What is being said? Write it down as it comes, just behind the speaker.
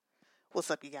What's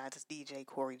up, you guys? It's DJ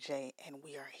Corey J, and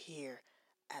we are here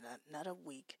at another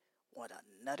week with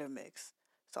another mix.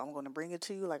 So I'm going to bring it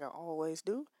to you like I always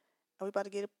do, and we about to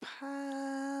get it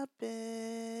poppin'.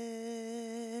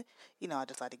 You know, I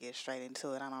just like to get straight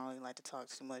into it. I don't really like to talk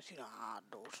too much. You know how I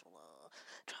do. So,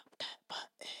 drop that button.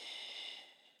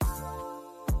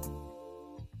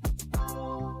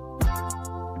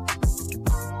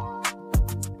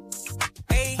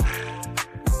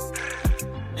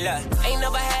 Look, ain't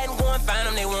never had them, go and find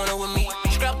them, they want it with me.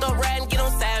 Strapped up riding, get on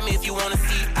side me if you wanna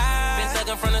see. Been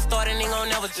thuggin' from the start and ain't gon'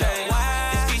 never change.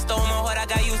 This street stole my heart, I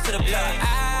got used to the play.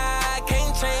 I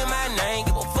can't change my name,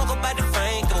 give a fuck about the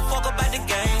fame, give a fuck about the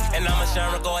game. And I'ma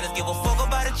shine regardless, give a fuck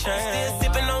about the chain. Still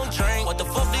sippin' on drink, what the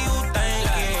fuck do you think?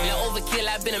 Overkill,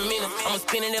 I've been a minute. I'ma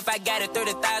spend it if I got it,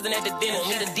 30,000 at the dinner. Want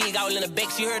me to dig all in the back,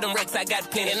 she heard them wrecks, I got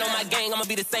plenty. And on my gang, I'ma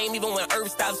be the same even when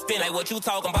Earth stops spinning. Like what you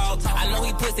talking about? I know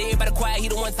he pussy, everybody quiet, he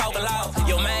the one talking loud.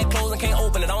 Your mind closed and can't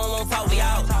open it, I don't wanna talk to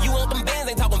y'all. You want them bands,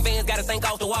 ain't talking fans, gotta think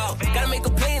off the wall. Gotta make a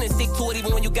plan and stick to it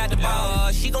even when you got the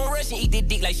ball. She gon' rush and eat that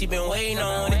dick like she been waiting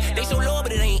on it. They show love,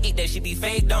 but it ain't it, that she be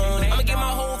faked on it. I'ma get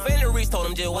my whole family rich, told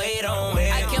them just wait on me.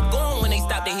 I kept going when they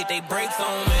stopped, they hit they brakes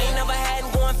on me. Ain't never had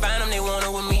them, go and find them, they want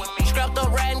it with me. Strapped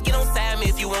up riding, get on side me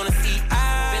if you wanna see.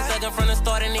 Been thuggin' from the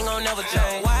start and ain't gon' never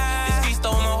change. This street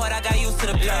stole my heart, I got used to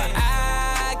the play.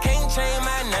 I can't change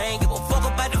my name, give a fuck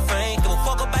about the fame, give a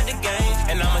fuck about the game.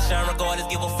 And I'ma shine regardless,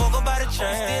 give a fuck about the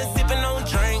chain. Still sippin' on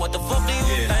drink, what the fuck do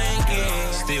you think?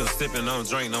 Still sippin' on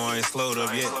drink, no I ain't slowed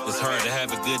up yet. It's hard to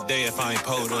have a good day if I ain't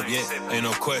pulled up yet. Ain't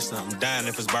no question, I'm dying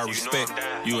if it's by respect.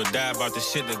 You would die about the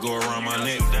shit that go around my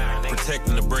neck.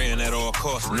 Protecting the brand at all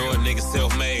costs. Know a nigga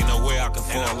self-made, no way I can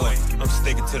fall off. I'm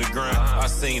sticking to the grind. I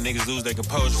seen niggas lose their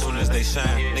composure as soon as they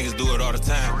shine. Niggas do it all the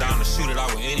time. Down to shoot it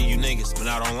out with any of you niggas, but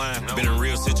not online. Been in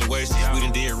real situations, we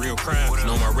done did real crimes.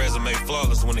 Know my resume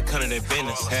flawless when it come to that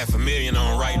business. $500,000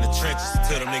 on right in the trenches.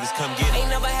 Tell them niggas come get it. Ain't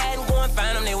never had them, go and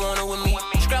find them, they want it with me.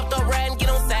 Strapped up riding, get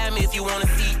on side me if you wanna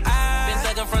see. Been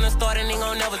thuggin' from the start and ain't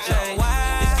gon' never change.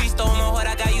 This street stole my heart,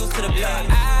 I got used to the play.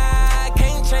 I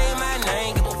can't change my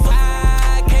name, give a fuck.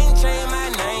 I can't change my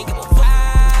name, give a fuck.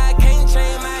 I can't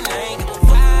change my name, give a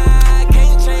fuck. I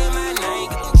can't change my name,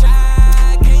 give a fuck. I can't change, I can't change,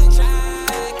 I can't change,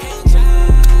 I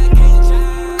can't change,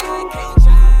 I can't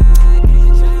change, I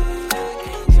can't change, I can't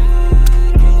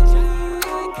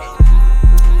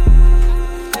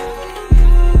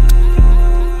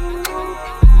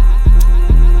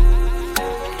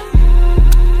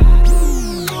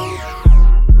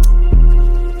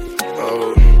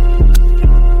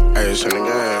It's in the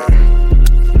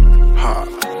game. Ha,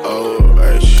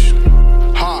 O-H.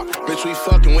 Ha, bitch, we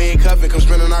fucking, we ain't cuffing, come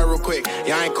spend the night real quick.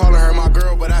 Yeah, I ain't calling her my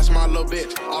girl, but that's my little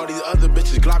bitch. All these other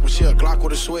bitches Glock with shit, Glock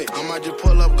with a switch. I might just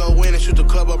pull up, go in and shoot the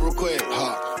club up real quick.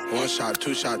 Ha, 1 shot,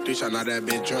 2 shot, 3 shot, now that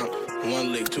bitch drunk.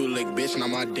 1 lick, 2 lick, bitch, now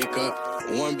my dick up.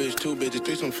 1 bitch, 2 bitches,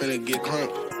 3 some finna get crunk.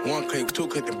 1 click, 2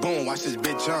 click, and boom, watch this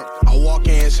bitch jump. I walk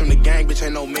in, some the gang, bitch,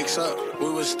 ain't no mix up. We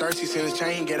was thirsty, seen his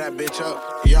chain, get that bitch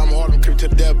up. Yeah, I'm hard, I'm crib to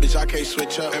death, bitch, I can't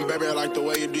switch up. And baby, I like the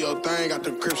way you do your thing, got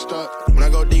the crib stuck. When I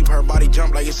go deep, her body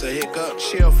jump like it's a hiccup.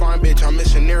 She a fine bitch, I'm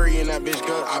missionary in that bitch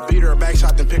gut. I beat her back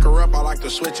shot, then pick her up, I like to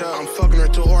switch up. I'm fucking her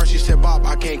too hard, she said, Bop,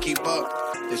 I can't keep up.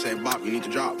 They say, Bop, you need to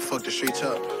drop, fuck the streets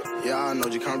up. Yeah, I know,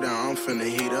 just calm down, I'm finna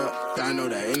heat up. Yeah, I know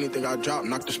that anything I drop,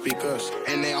 knock the speakers.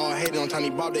 And they all hating on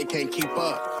Tiny Bob, they can't keep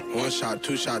up. 1 shot,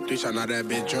 2 shot, 3 shot, now that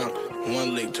bitch drunk.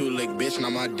 1 lick, 2 lick, bitch, now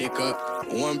my dick up.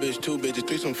 1 bitch, 2 bitches,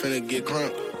 3 some finna get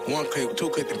crunk. 1 click, 2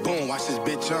 click, and boom, watch this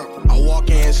bitch jump. I walk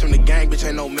in, some the gang, bitch,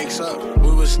 ain't no mix up.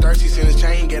 We was thirsty, seen his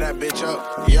chain, get that bitch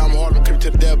up. Yeah, I'm hard, I'm crib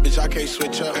to death, bitch, I can't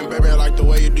switch up. And baby, I like the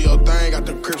way you do your thing, got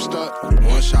the crib stuck.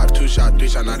 1 shot, 2 shot, 3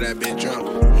 shot, now that bitch drunk.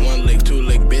 1 lick, 2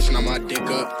 lick, bitch, now my dick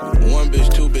up. 1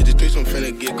 bitch, 2 bitches, 3 some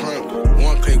finna get crunk.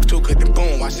 1 click, 2 click, and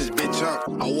boom, watch this bitch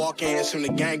jump. I walk in, some the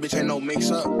gang, bitch, ain't no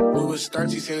mix up. We was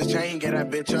thirsty, seen his chain, get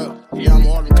that bitch up. Yeah, I'm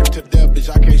hard, I'm crib to death, bitch,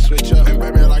 I can't switch up. And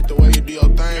baby, I like the way you do your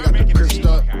thing, got the crib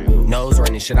stuck. Nose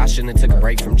running, shit, I shouldn't have took a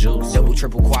break from juice. Double,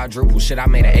 triple, quadruple, shit, I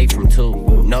made an 8 from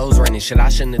 2. Nose running, shit, I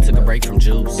shouldn't have took a break from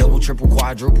juice. Double, triple,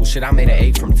 quadruple, shit, I made an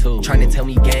 8 from 2. Trying to tell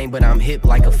me gang, but I'm hip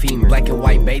like a femur. Black and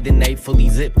white bathing Nate, fully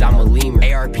zipped, I'm a lemur.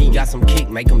 ARP got some kick,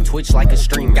 make him twitch like a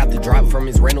stream. Got the drop from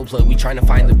his rental plug, we trying to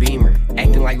find the beamer.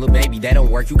 Acting like little baby, that don't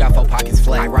work, you got 4 pockets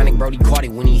flat. Ironic Brody caught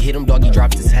it when he hit him, dog, he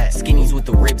dropped his hat. Skinnies with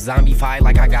the rip, zombie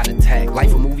like I got attacked.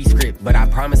 Life a movie script, but I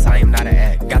promise I am not an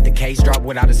act. Got the case drop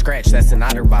without a scratch, that's an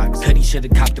otter OtterBox. Cuddy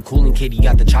should've copped the cooling kit, he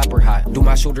got the chopper hot. Do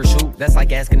my shoulder shoot? That's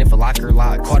like asking if a locker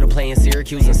lock. Caught her playing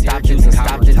Syracuse and stopped it and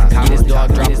stopped it. Get his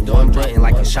dog drop his one button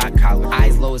like a shot collar.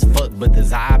 Eyes low as fuck, but the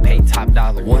Zai paid top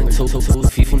dollar. 1, 2, 2,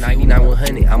 FIFA 99,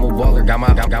 100. I'm a baller,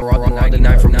 got raw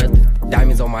 99 from nothing.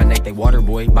 Diamonds on my neck, they water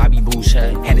boy, Bobby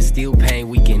Boucher. Had a steel pain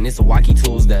weekend, it's a Waukee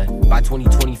Tuesday. By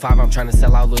 2025, I'm trying to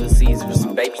sell out Little Caesars.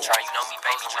 Baby, try, you know me,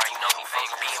 baby, try, you know me,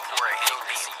 fake. Being poor at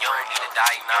illness, and you don't need a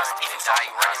diagnostic. Even though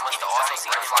you running, must have also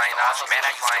seen him flying out. Man,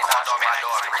 I used to call dog my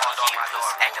dog,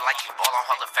 acting like you ball on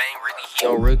Hall of Fame, really, he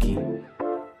on rookie.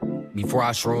 Before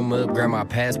I shroom up, grab my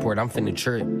passport, I'm finna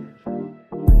trip.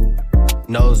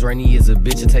 Nose runny is a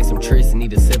bitch, it takes some tricks and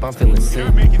need a sip, I'm feeling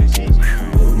sick.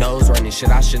 Nose running shit,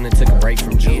 I shouldn't have took a break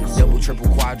from juice. Double, triple,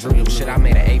 quadruple shit, I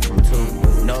made an 8 from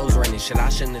 2. Nose running shit, I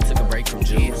shouldn't have took a break from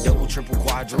juice. Double, triple,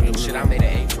 quadruple shit, I made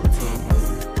an 8 from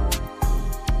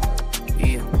 2.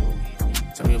 Yeah,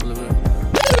 turn me up a little bit.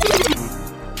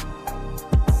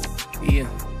 Yeah,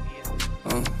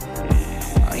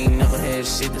 I ain't never had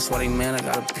shit, that's why they mad I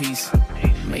got a piece.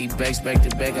 Made backs back to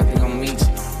back, I think I'm Meech.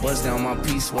 Bust down my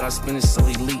piece, what I spend is so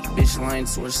elite. Bitch lying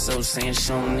to herself, saying she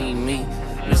don't need me.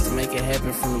 Just to make it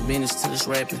happen, from the business to this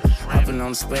rapping. Hopping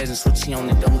on the spaz and switching on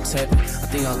the double tapping. I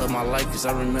think I love my life, cause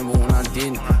I remember when I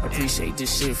didn't. Appreciate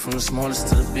this shit from the smallest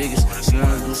to the biggest. She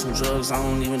wanna do some drugs, I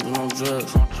don't even do no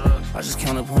drugs. I just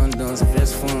count up $100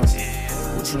 invest funds.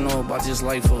 What you know about this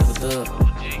life of a thug?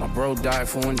 My bro died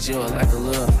for in jail, lack of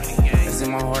love. That's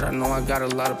in my heart, I know I got a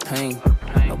lot of pain.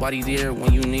 Nobody there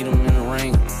when you need them in the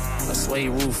rain. A suede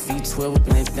roof, V12 up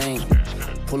in that thing.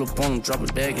 Pull up on them, drop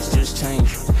a bag, it's just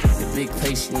change. The big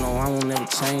place, you know I won't never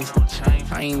change.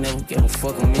 I ain't never gave a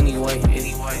fuck him anyway.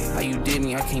 How you did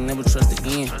me, I can't never trust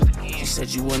again. You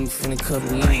said you wasn't finna cut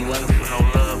me anyway. I ain't looking for no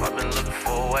love, I've been looking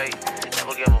for a way.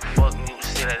 Never gave a fuck, you would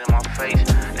see that in my face.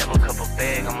 Never cup a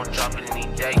bag, I'ma drop it any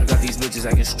day. I got these bitches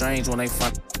acting strange when they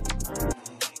find.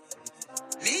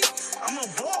 Me? I'm a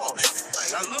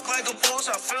boss. Like, I look like a boss,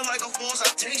 I feel like a boss, I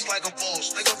taste like a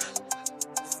boss.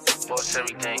 Boss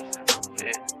everything,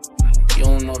 yeah. You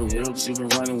don't know the real, you been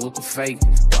running with the fake.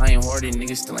 Buying harder,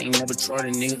 nigga, still ain't never tried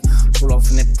a nigga. Pull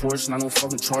off in that Porsche, not no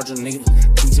fucking Charger, nigga.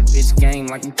 Teach a bitch game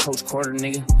like I'm Coach Carter,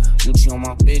 nigga. Gucci on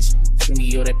my bitch,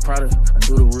 Fendi or that Prada. I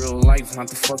do the real life, not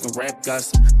the fucking rap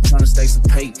gossip. Tryna stay some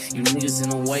pay, you niggas in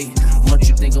the way. What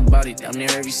you think about it, down there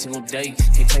every single day.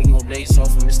 Can't take no days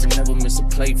off, and Mr. Never miss a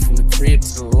plate. From the crib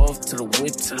to the loft, to the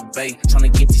whip, to the bay.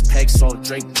 Tryna get these packs off,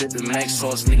 Drake drippin' Max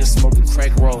sauce. Niggas smoking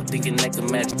crack raw, thinking they can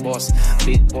match boss.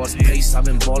 Big boss pace, I've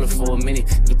been ballin' for a minute.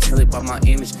 You can tell it by my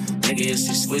image, nigga, it's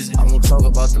exquisite. I won't talk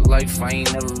about the life I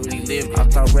ain't never really lived. I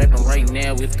start rapping right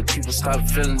now if the people stop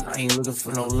feeling. I ain't looking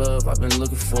for no love, I've been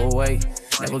looking for a way.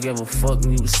 Never gave a fuck,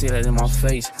 and you would see that in my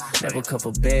face. Never cup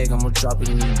a bag, I'ma drop it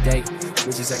any day.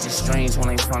 Bitches acting strange when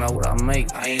they find out what I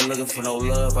make. I ain't looking for no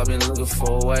love, I've been looking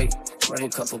for a way. Never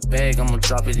cup a bag, I'ma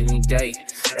drop it any day.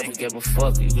 Never gave a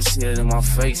fuck, you can see that in my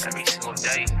face. Every single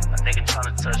day, a nigga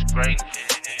tryna touch great.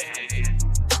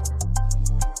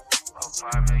 About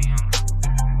 5 a.m.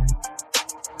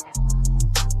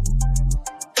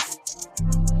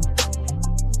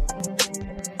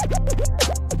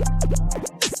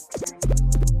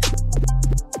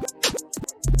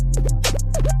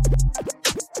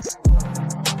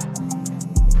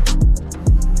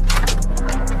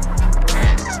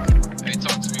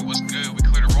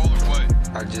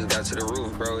 I just got to the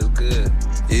roof, bro, it's good.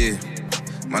 Yeah,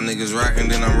 my niggas rockin',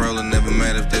 then I'm rollin', never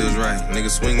mad if they was right.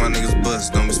 Niggas swing, my niggas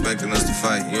bust, don't expectin' us to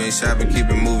fight. You ain't shopping, keep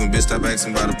it moving, bitch, stop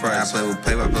asking about the price. I play with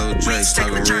paper, I play with Drake,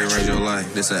 talkin' rearrange your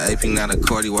life. This a AP, not a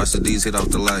Cardi, watch the D's hit off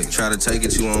the light. Try to take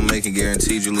it, you won't make it,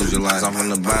 guaranteed you lose your life. I'm from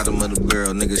the bottom of the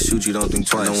barrel, niggas shoot you, don't think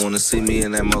twice. Don't wanna see me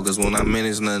in that mo, cause when I'm in,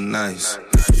 it's nothing nice.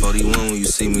 41 when you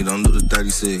see me, don't do the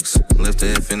 36. Left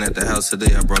the FN at the house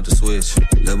today, I brought the switch.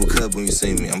 Double cup when you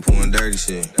see me, I'm pouring dirty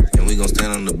shit. And we gon'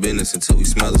 stand on the business until we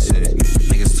smell the shit.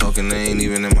 Niggas talking, they ain't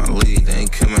even in my league. They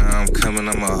ain't coming how I'm coming,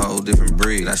 I'm a whole different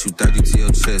breed. I shoot 30 to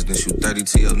your chest, then shoot 30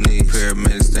 to your knees.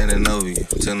 Paramedics standing over you,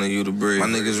 telling you to breathe. My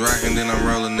niggas rockin', then I'm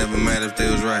rollin', never mad if they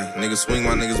was right. Niggas swing,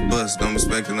 my niggas bust, don't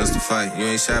expectin' us to fight. You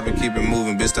ain't shopping, keep it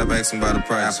moving, bitch, stop asking about the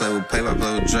price. I play with paper, I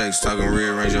play with Drake, talking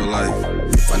rearrange your life.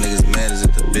 My niggas mad, is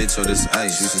it the bitch or this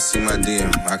ice? You should see my DM,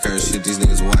 I curse shit these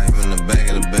niggas wife in the back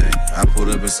of the bag. I pulled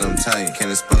up and something tight.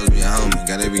 Can't expose me a homie,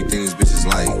 got everything these bitches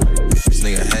like. This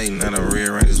nigga hatin', I done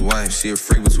rearranged his wife. She a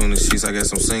freak between the sheets, I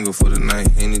guess I'm single for the night.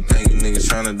 Anything you niggas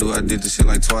tryna do, I did the shit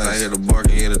like twice. I hear the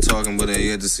barking, hear the talking, but I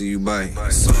yet to see you bite.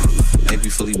 AP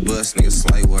fully bust, nigga,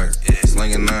 slight work.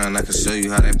 Slinging 9, I can show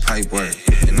you how that pipe work.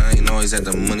 And I ain't always had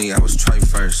the money, I was tripe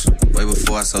first. Way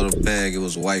before I sold a bag, it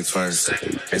was white first.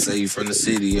 Can't say you from the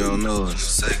city, you don't know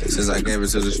us. Since I gave it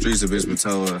to the streets, a bitch been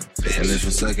told her. And if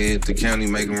a sucker hit the county,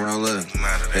 make him roll up.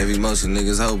 Heavy motion,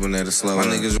 niggas hoping that it slow. My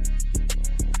niggas.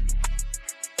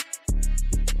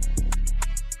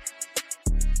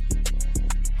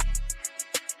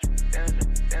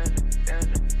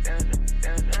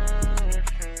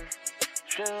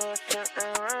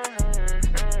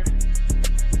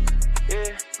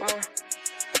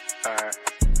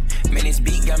 Man, this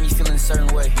beat got me feeling a certain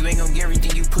way. You ain't gonna get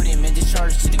everything you put in, man, just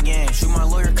charge it to the game. Shoot my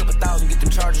lawyer a couple thousand, get them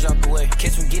charges out the way.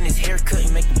 Catch him getting his hair cut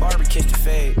and make the barber catch the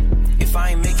fade. If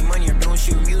I ain't making money or doing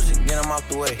shit with music, then I'm out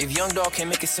the way. If Young Dog can't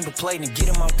make a simple play, then get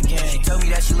him out the game. She told me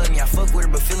that she love me, I fuck with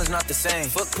her, but feelings not the same.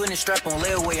 Fuck putting a strap on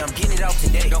layaway, I'm getting it out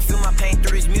today. Don't feel my pain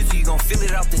through this music, you gon' feel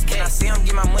it out this case. I say I'm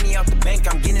getting my money out the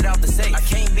bank, I'm getting it out the safe. I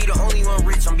can't be the only one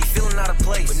rich, I'm be feeling out of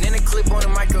place. But then a clip on the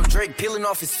micro, Drake peeling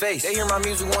off his face. They hear my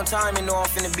music one time and know I'm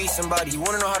finna be somebody. You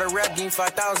wanna know how to rap, give me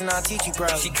 5,000, I'll teach you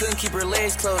proud. She couldn't keep her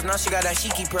legs closed, now she got that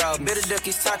cheeky proud. Better duck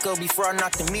his taco before I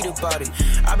knock the meat up out it.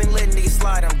 I been letting niggas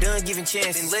slide, I'm done giving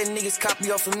chances. Been letting niggas copy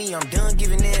off of me, I'm done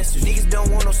giving answers. Niggas don't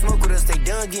want no smoke with us, they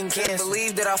done getting cancer.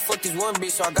 Believe that I fucked this one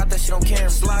bitch, so I got that shit on camera.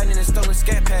 Sliding in a stolen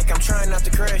scat pack, I'm trying not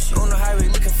to crash it. On the highway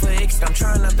looking for an exit, I'm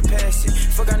trying not to pass it.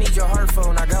 Fuck, I need your heart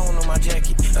phone, I got one on my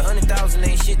jacket. 100,000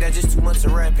 ain't shit, that's just 2 months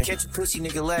of rapping. Catch a pussy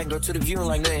nigga lag, go to the viewing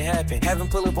like nothing happened. Have him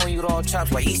pull up on you with all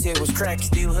chops like he said was crack.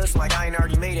 Still hustle like I ain't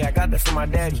already made it, I got that from my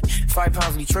daddy. 5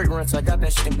 pounds of Detroit run, so I got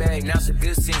that shit in bag. Now it's a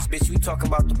good sense, bitch, we talking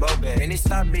about the bow bag. And this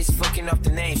stop bitch fucking up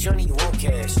the name, she don't even want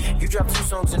cash. You drop 2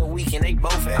 songs in a week and they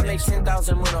both ass. I make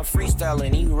 10,000 a month on freestyling,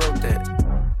 and you wrote that.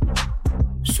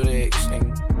 So they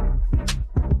extinct.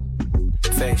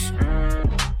 Face.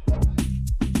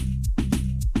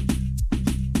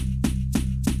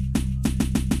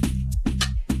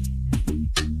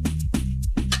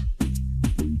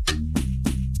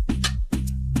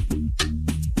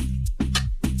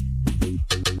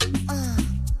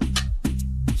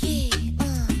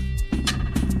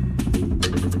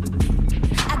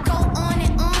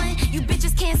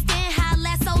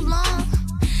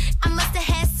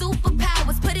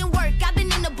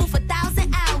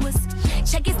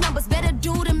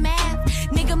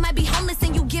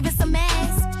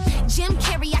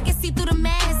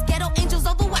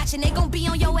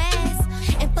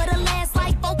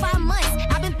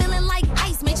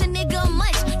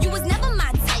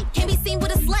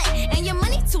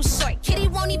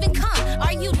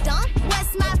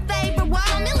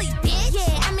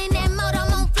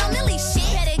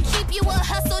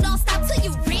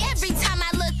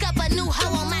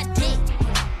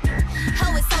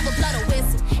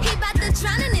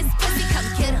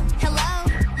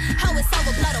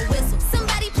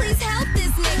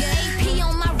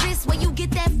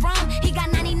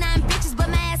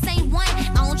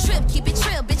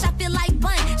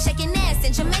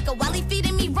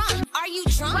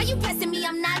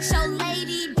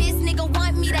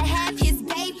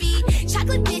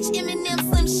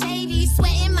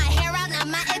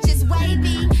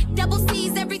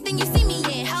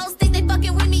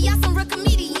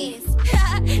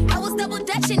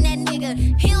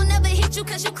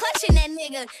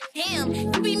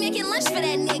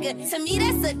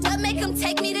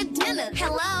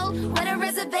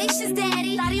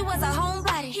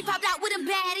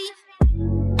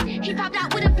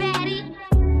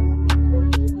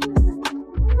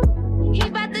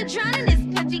 Drowning,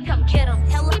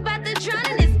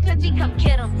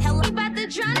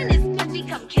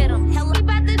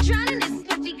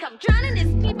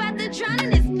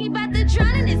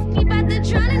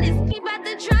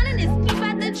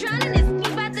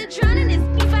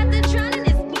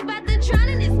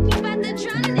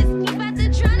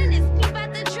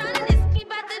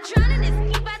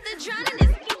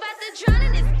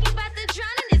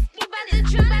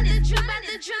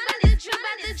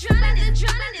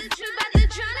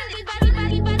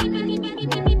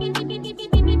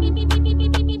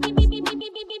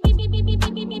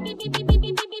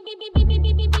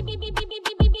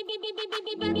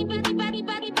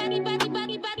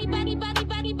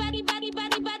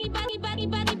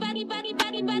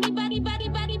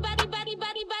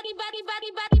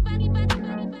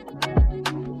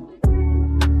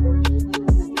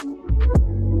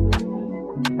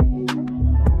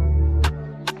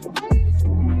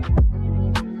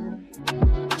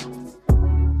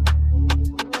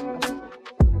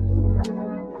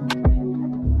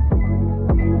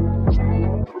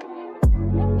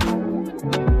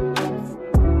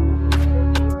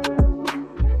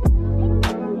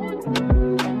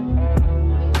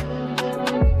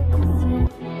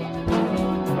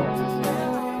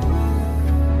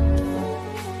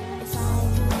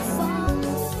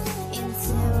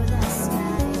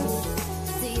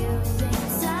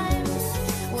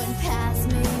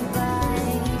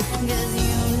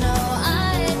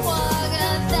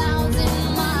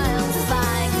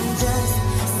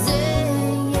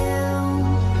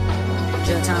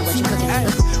 Ay,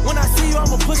 when I see you,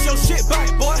 I'ma push your shit back,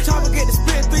 boy. Chopper get the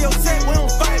spin through your set, we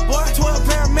don't fight, boy. 12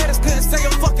 paramedics couldn't save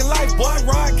your fucking life, boy.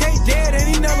 Rod K dead and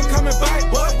he never coming back,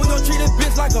 boy. We gon' treat this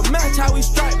bitch like a match, how we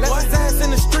strike. Left his ass in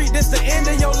the street, this the end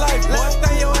of your life, boy. Last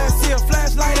thing your ass see a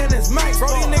flashlight and it's Mike. Bro,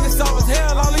 these niggas soft as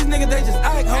hell, all these niggas, they just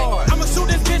act hard. I'ma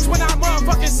shoot this bitch when I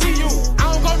motherfucking see you.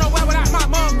 I don't go nowhere without my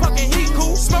motherfucking heat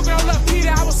cool. Smoking on Lil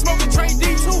Peter, I was smoking Trey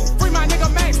D2. Free my nigga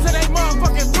Max till they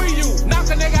motherfucking free you. Knock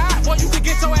a nigga out, boy, you can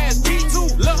get your ass beat too.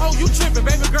 Lil' ho, you trippin',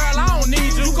 baby girl, I don't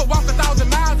need you. You could walk 1,000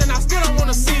 miles and I still don't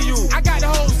wanna see you. I got the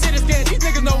whole city scared, these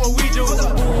niggas know what we do.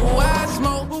 Ooh, I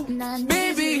smoke,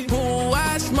 baby, ooh,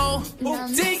 I smoke,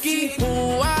 Dinky,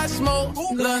 ooh, I smoke,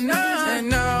 Lil' Nas. And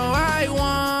now I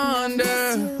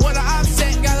wonder what I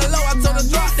offset, got a low, I told her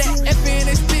drop that.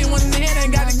 FNXP, one in the head,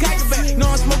 ain't got the cock back. No,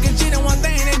 I'm smoking G, and one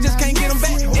thing, they just can't get them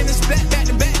back. In the splat, back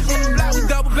to back, in the block, we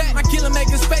double back. My killer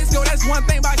making space go, that's one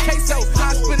thing about queso.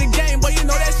 I spit the game, but you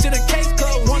know that shit a case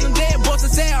closed. One of them dead boys to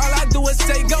say, all I do is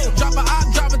say go. Drop a op,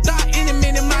 drop a thought, any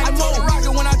minute, mighty mo.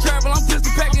 Rockin' when I travel, I'm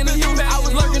pistol packing the Hugh. I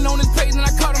was lurking on his page and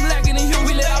I caught him lacking in Hugh.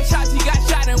 We let out shots, he got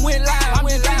shot and went live. I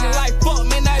went live like fuck,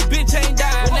 man, that bitch ain't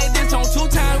died. When they diss on 2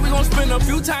 times, we gon' spin a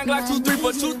few times like 2, 3,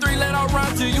 but 2, 3, let our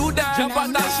run till you die. Jump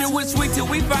out that shit with sweet till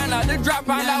we find out the drop.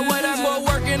 Find out where that boy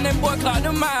working and boy clock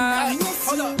the mind.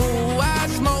 Ooh, I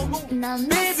smoke,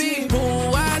 baby,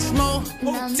 ooh, I smoke,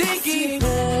 Dinky,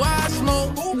 ooh, I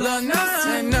smoke, Lil' Nas.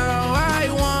 And now I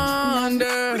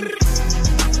wonder.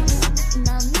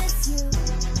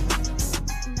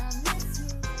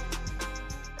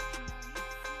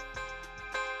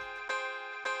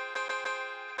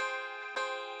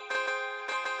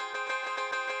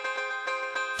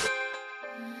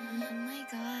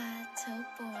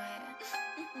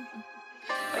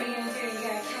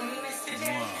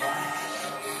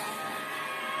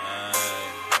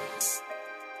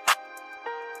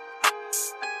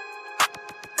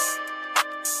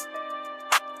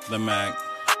 The Mac,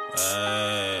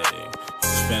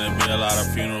 it's finna be a lot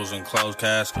of funerals and closed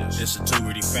caskets. It's a too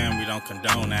greedy fam, we don't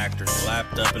condone actors.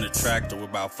 Lapped up in the tractor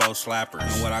with about 4 slappers.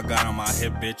 And what I got on my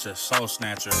hip, bitch, a soul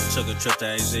snatcher. Took a trip to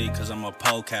AZ cause I'm a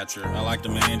pole catcher. I like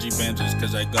them Angie Benzes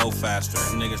cause they go faster.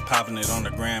 Niggas popping it on the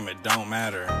gram, it don't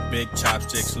matter. Big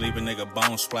chopsticks leave a nigga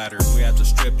bone splattered. We had to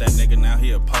strip that nigga, now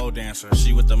he a pole dancer.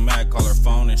 She with the Mac, call her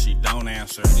phone and she don't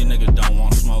answer. These niggas don't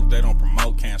want smoke, they don't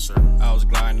promote cancer. I was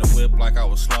gliding the whip like I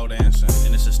was slow dancing.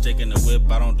 And it's a stick in the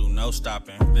whip, I don't do no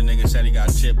stopping. The nigga said he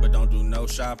got chipped, but don't do no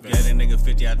shopping. Yeah, that nigga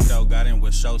 50 out the door, got in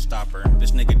with showstopper.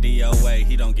 This nigga DOA,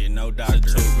 he don't get no doctor.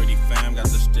 Too gritty fam, got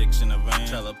the sticks in the van.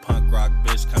 Tell a punk rock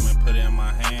bitch, come and put it in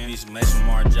my hand. These Mason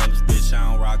Mar jealous bitch,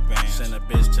 I don't rock bands. Send a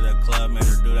bitch to the club, made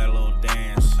her do that little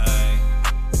dance. Ay.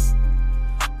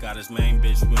 Got his main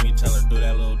bitch with me, tell her do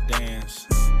that little dance.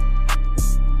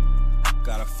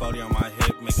 Got a 40 on my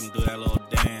hip, make him do that little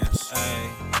dance.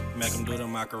 Ayy, make him do the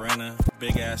Macarena.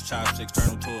 Big ass chopsticks, turn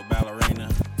him to a ballerina.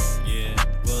 Yeah,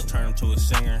 we'll turn him to a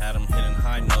singer. Had him hitting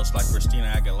high notes like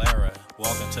Christina Aguilera.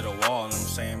 Walking to the wall and I'm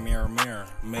saying mirror, mirror.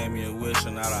 Made me a wish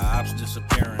and now the ops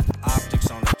disappearing.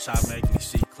 Optics on the chop make me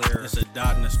see clear. It's a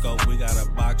dot in the scope, we got a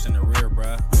box in the rear,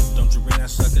 bruh. Don't you bring that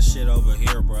sucker shit over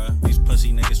here, bruh. These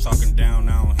pussy niggas talking down,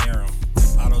 I don't hear them.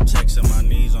 Auto text in my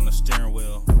knees on the steering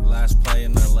wheel. Last play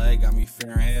in the leg got me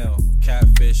fearing hell.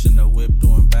 Catfish in the whip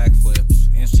doing backflips.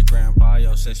 Instagram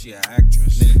bio says she an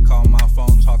actress. Nigga called my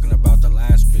phone talking about the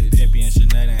last bitch. Hippie and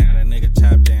Sinead and had a nigga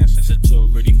tap dancing. It's a too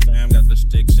gritty fam, got the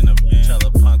sticks in the van. Tell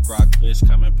a punk rock bitch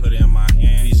come and put it in my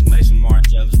hand. These Mason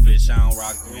Martin jealous bitch, I don't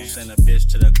rock bands. Send a bitch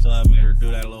to the club, made her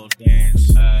do that little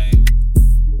dance. Ay.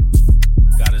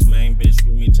 Got his main bitch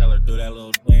with me, tell her do that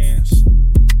little dance.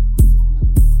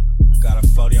 Got a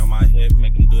 40 on my hip,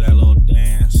 make him do that little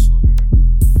dance.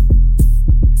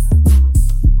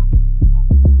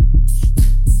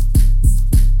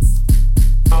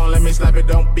 Don't let me slap it,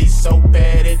 don't be so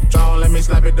bad. Don't let me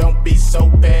slap it, don't be so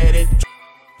bad.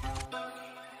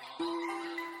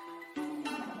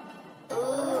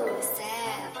 Ooh,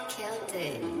 Sab, killed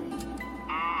it.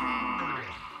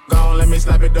 Don't let me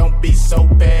slap it, don't be so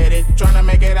bad. Tryna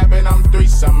make it happen, I'm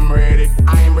 3-something ready.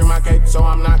 I ain't bring my cape, so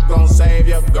I'm not gon' save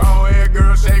ya. Go ahead,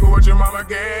 girl, shake what your mama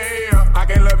gave ya. I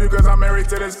can't love you cause I'm married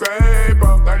to this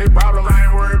paper. 30 problems, I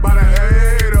ain't worried about a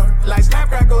hater. Like snap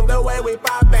crackle, the way we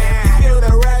poppin'. Feel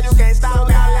the red, you can't stop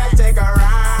now, let's take a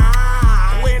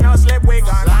ride. We no slip, we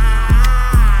gon'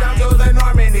 slide. Down to the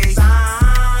Normandy side.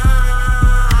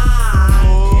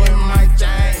 It might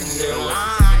change the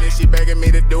line. If she begging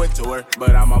me to do it to her,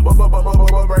 but I'm a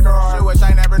break her heart. She wish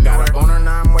I never knew her. Got a boner,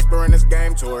 now I'm whispering this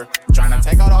game to her. Tryna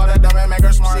take out all the dumb and make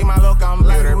her smart. See my look, I'm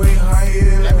like, we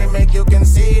higher. Let me make you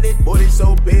conceited. Booty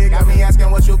so big, got me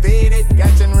asking what you beat it.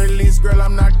 Catch and release, girl,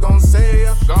 I'm not gon' say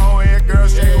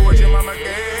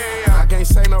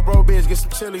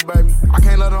silly, baby. I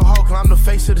can't let them hoe, cause I'm the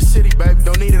face of the city, baby.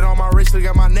 Don't need it on my wrist, look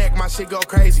at my neck, my shit go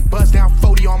crazy. Bust down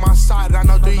 40 on my side, I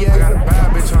know 3 years. I got a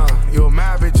bad bitch, huh? You a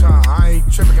mad bitch, huh? I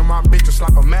ain't tripping, cause my bitch will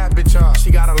slap a mad bitch, huh?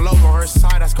 She got a logo on her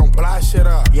side, that's gon' blast shit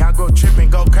up. Yeah, I go tripping,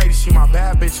 go crazy, she my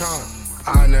bad bitch, huh?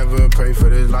 I never prayed for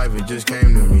this life, it just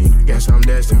came to me. Guess I'm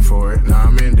destined for it, now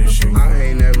I'm in the street. I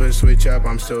ain't never switch up,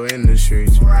 I'm still in the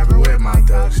streets. Rapping with my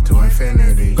thugs to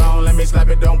infinity. Go on, let me slap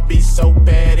it, don't be so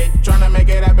petty. Tryna make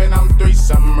it happen, I'm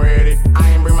 3-something ready.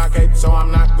 I ain't bring my cape, so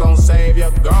I'm not gon' save ya.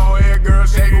 Go ahead, girl,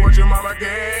 shake it what your mama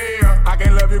gave ya. I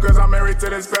can't love you cause I'm married to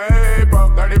this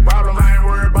paper. 30 problems, I ain't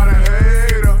worried about a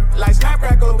hater. Like snap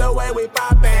crackle, the way we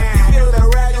poppin'. You the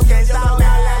red, you can't stop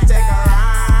now, let's take a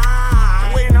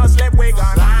ride. We no slip, we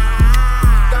gon'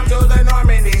 slide. Come to the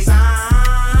Normandy side.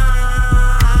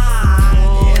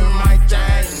 It might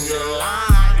change your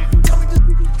life. Tell me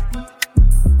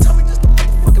just a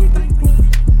motherfucking thing.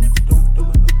 Oh,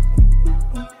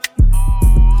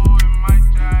 it might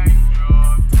change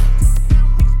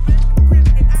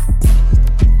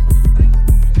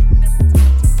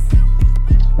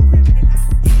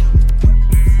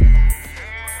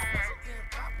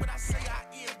what I say I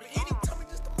am, but any tell me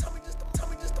just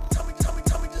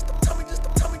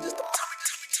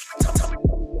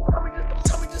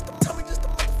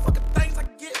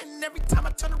every time I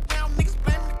turn around, niggas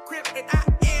blame the grip, and I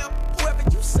am whoever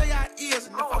you say I is.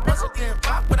 And if I wasn't then,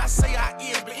 why would I say I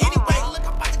is? But anyway, look,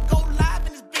 I'm about to go live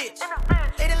in this bitch.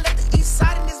 They done left the east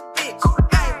side in this bitch.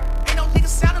 Ay, ain't no niggas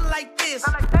sounding like this.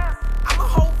 I'm a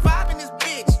whole vibe in this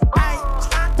bitch. Ay,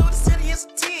 slide through the city, it's a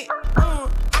tent.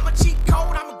 I'm a cheat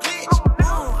code, I'm a glitch.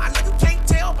 I know you can't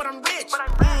tell, but I'm rich.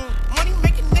 Money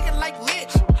making nigga like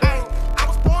Mitch. Ay, I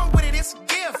was born with it, it's a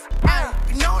gift. Ay,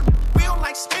 you know, real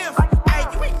like Smith.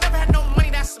 You ain't never had no money,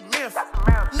 that's a myth.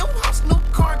 New house, new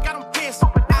car, got them pissed.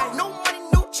 No money,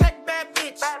 new check, bad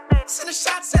bitch. Send a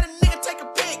shot, said a nigga take a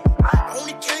pic. I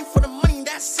only came for the money,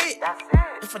 that's it.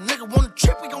 If a nigga wanna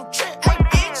trip, we gon' trip. Hey,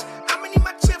 bitch, I'ma need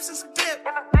my chips and some dip.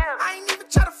 I ain't even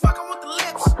try to fuck on with the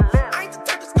lips. I ain't the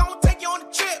type that's gon' take you on a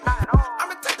trip. I'm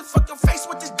the type to fuck your face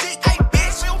with this dick. Hey,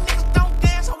 bitch, real niggas don't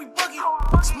dance, how we boogie.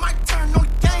 It's my turn on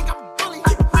the gang, I'm a bully.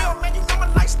 Keep it real, man, you know my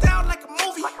lifestyle like a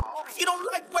movie. If you don't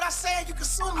like what I said, you can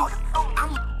sue me.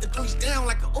 I'm the police down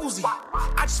like a Uzi.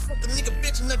 I just fucked a nigga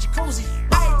bitch in the jacuzzi.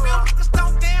 Hey, real niggas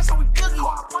don't dance, how we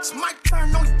boogie. It's my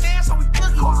turn on the dance, how we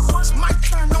boogie. It's my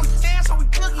turn on the dance, how we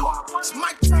boogie. It's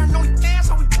my turn on the dance,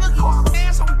 how we boogie.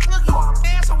 Dance, how we boogie.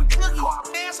 Dance, how we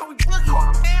boogie. Dance, how we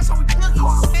boogie. Dance, how we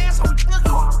boogie. Dance, how we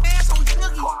boogie. Dance, how we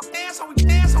boogie. Dance, how we dance, how we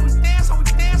dance, how we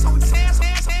dance, how we dance, dance,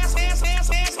 dance, dance, dance, dance,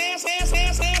 dance, dance, dance,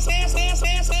 dance, dance, dance, dance,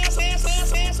 dance,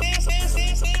 dance, dance, dance,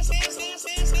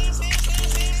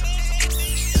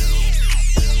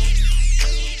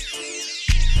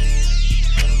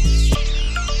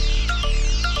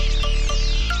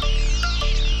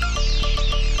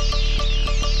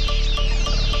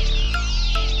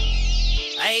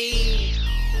 Hey.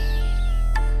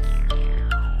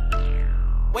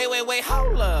 Wait,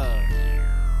 hold up.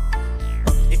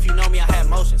 If you know me, I had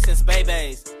motion since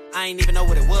babies. I ain't even know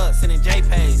what it was, sending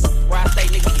JPays. Where I stay,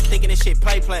 niggas be thinking this shit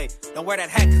play. Don't wear that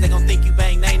hat, cause they gon' think you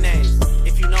bang nays.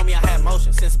 If you know me, I had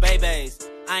motion since babies.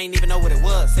 I ain't even know what it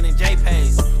was, sending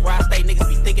JPays. Where I stay, niggas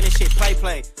be thinking this shit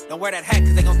play. Don't wear that hat,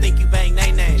 cause they gon' think you bang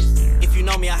nays. If you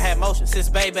know me, I had motion since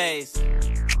babies.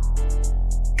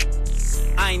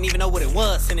 I ain't even know what it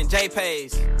was, sending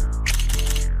JPays.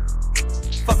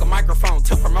 Fuck a microphone,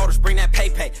 till promoters bring that pay.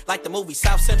 Like the movie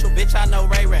South Central, bitch, I know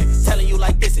Ray Ray. Telling you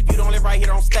like this, if you don't live right here,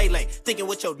 don't stay late. Thinking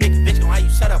with your dick, bitch, gon' how you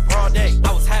shut up all day.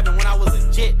 I was having when I was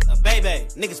a jit, a baby.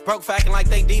 Niggas broke for acting like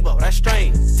they Debo, that's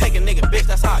strange. Take a nigga, bitch,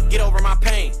 that's how I get over my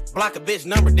pain. Block a bitch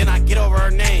number, then I get over her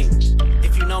name.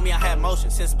 If you know me, I had motion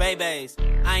since babies.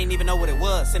 I ain't even know what it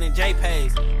was, sending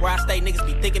JPays. Where I stay, niggas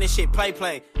be thinking this shit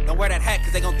play. Don't wear that hat,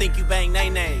 cause they gon' think you bang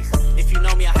nays. If you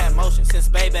know me, I had motion since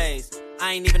babies.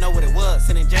 I ain't even know what it was,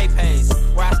 sending JPays.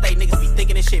 Where I stay, niggas be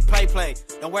thinking this shit play.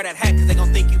 Don't wear that hat, cause they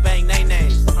gon' think you bang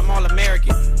nays. I'm all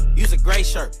American, use a gray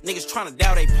shirt. Niggas tryna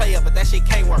doubt they play up, but that shit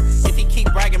can't work. If he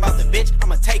keep bragging about the bitch,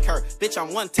 I'ma take her. Bitch,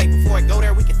 on one take, before I go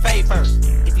there, we can fade first.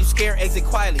 If you scared, exit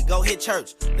quietly, go hit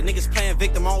church. The niggas playing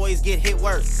victim always get hit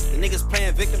worse. The niggas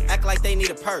playing victim act like they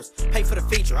need a purse. Pay for the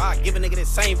feature, I give a nigga the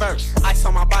same verse. Ice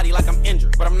on my body like I'm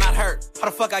injured, but I'm not hurt. How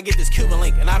the fuck I get this Cuban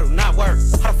link and I do not work?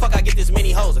 How the fuck I get this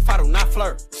many hoes if I do not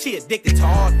flirt? She addicted to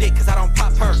all dick cause I don't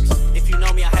pop perks. If you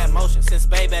know me, I had motion since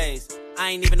babies. I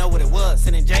ain't even know what it was,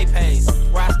 sending JPays.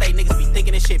 Where I stay, niggas be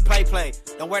thinking this shit play.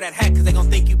 Don't wear that hat cause they gon'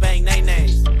 think you bang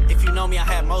nays. If you know me, I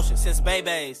had motion since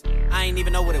babies. I ain't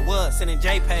even know what it was, sending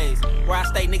JPays. Where I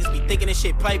stay, niggas be thinking this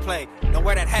shit play. Don't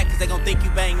wear that hat cause they gon' think you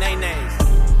bang nays.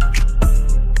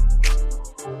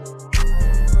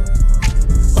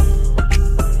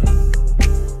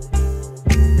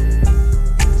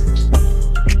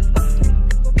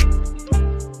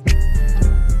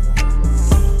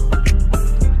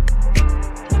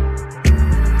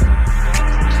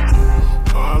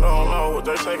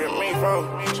 taking me for.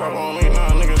 Chop on me now,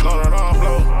 niggas know that I'm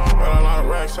blow. Got a lot of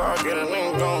racks, so I get a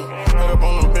nigga gone. Hang up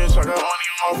on the bitch, I got money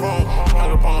on my phone.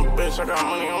 Hang up on the bitch, I got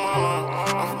money on my line.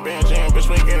 I'm from Benji, bitch,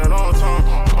 we get it all the time.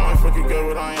 I might fuck you good,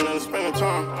 but I ain't in the spending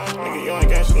time. Nigga, you ain't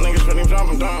gangsta, niggas really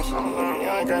dropping dimes. Nigga, you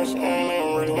ain't gangsta, you ain't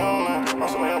even really on that.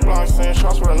 Also, man, blocks, saying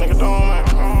shots where a nigga don't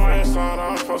at. Inside,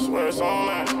 I'm supposed to where it's on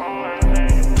that.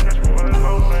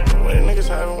 What the niggas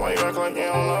having, why you act like you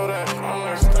don't know that? I'm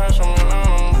next stash on me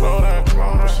now, I'm blow that.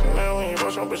 Chanel, when you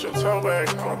brush your bitch a toe back.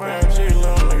 I'm a PNG,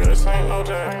 little nigga, this ain't no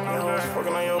jack. You was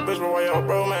fucking on your bitch, but why your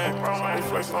bro mad? We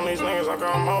flexing on these niggas, I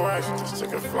got more racks. Just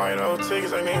took a flight, old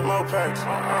tickets, they need more packs.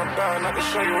 I'm dying, I can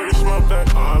show you where you smoke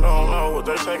that. I don't know what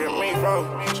they taking me for.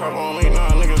 Chop on me now,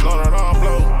 niggas know that I'm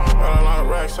blow. Got a lot of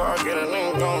racks, so I get a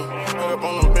nigga gone. Hang up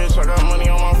on the bitch, I got money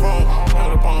on my phone.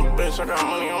 Hang up on the bitch, I got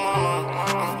money on my line.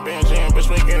 I'm from Benji, bitch,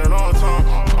 we get it all the time.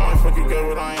 I might fuck you good,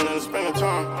 but I ain't in the spending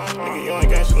time. Nigga, you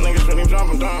ain't gangsta, niggas really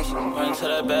dropping dimes. Run to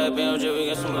that bad BMG, we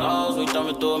get some O's. We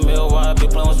jumping through a meal while I be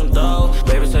playing with some dough.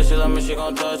 Baby said she love me, she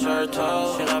gon' touch her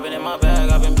toes. Shit, I been in my bag,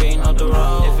 I been beating up the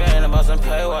road. If it ain't about some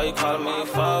pay, why you calling me a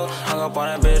foe? Hung up on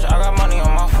that bitch, I got money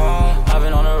on my phone. I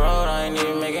been on the road, I ain't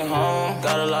even make it home.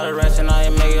 Got a lot of rats and I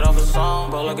ain't make it off a song.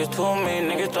 Bro, look, it's too me,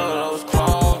 niggas thought I was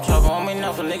clone. Chop on me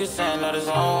now for niggas saying that it's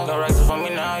on. Got racks for me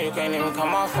now, you can't even call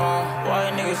my phone. Why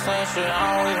you niggas saying shit,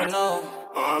 I don't even know.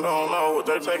 I don't know what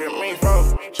they taking me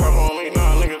for. Chop on me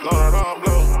now, niggas know that I'm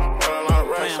blow. Got a lot of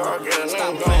racks, so I get a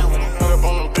nigga gone. Hang up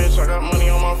on the bitch, I got money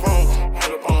on my phone.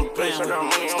 Hang up on the bitch, I got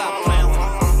money on my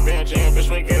line. Benji, bitch,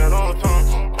 we get it all the time.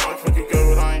 I might fuck you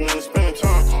good, but I ain't in the spending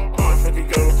time. I might fuck you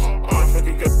good, I might fuck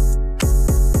you good.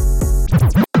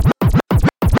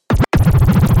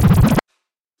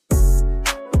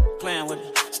 Playing with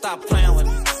it, stop playing with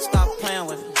it, stop playing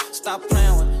with it, stop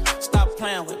playing with it, stop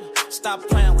playing with it, stop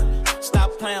playing with it,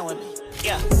 stop playing with me.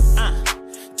 Yeah,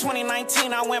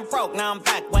 2019 I went broke, now I'm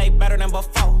back way better than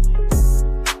before.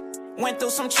 Went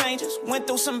through some changes, went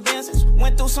through some Benzes,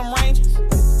 went through some ranges.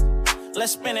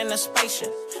 Let's spin in a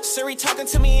spaceship. Siri talking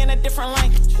to me in a different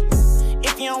language.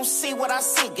 If you don't see what I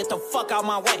see, get the fuck out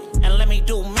my way and let me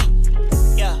do me.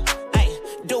 Yeah, hey,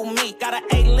 do me. Got an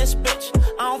A-list bitch.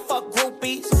 I don't fuck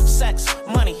groupies. Sex,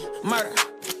 money, murder.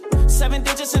 7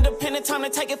 digits independent, time to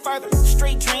take it further.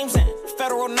 Street dreams and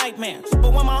federal nightmares.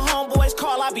 But when my homeboys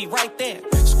call, I be right there.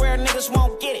 Square niggas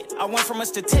won't get it. I went from a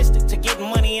statistic to getting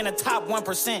money in the top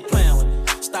 1%. Playing with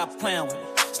it. Stop playing with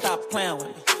it. Stop playing with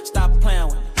it. Stop playing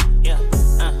with it. Yeah,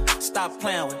 stop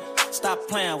playing with it. Stop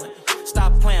playing with it.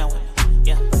 Stop playing with it.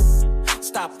 Yeah,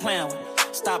 stop playing with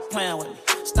it. Stop playing with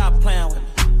it. Stop playing with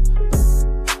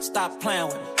it. Stop playing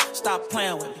with it. Stop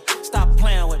playing with it. Stop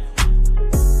playing with it.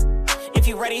 If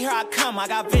you ready, here I come. I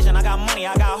got vision, I got money,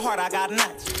 I got heart, I got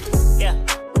nuts. Yeah,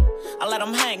 I let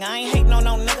them hang. I ain't hating on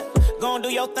no nigga. Go and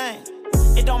do your thing.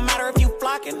 It don't matter if you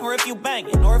flocking or if you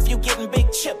banging or if you getting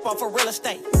big chip off of real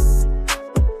estate.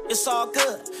 It's all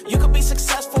good. You could be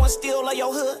successful and still love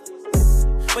your hood.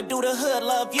 But do the hood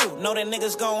love you? Know that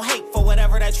niggas gon' hate for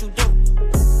whatever that you do.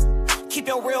 Keep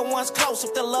your real ones close.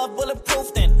 If the love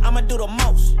bulletproof, then I'ma do the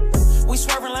most. We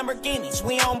swerving Lamborghinis,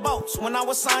 we on boats. When I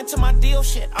was signed to my deal,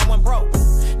 shit, I went broke.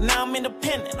 Now I'm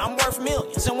independent, I'm worth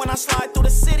millions. And when I slide through the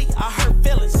city, I hurt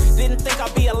feelings. Didn't think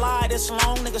I'd be alive this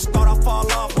long. Niggas thought I'd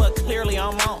fall off, but clearly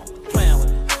I'm on. Playing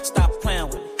with it, stop playing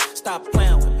with it. Stop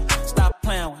playing with it, stop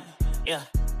playing with it. Yeah.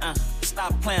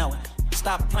 Stop playing with it.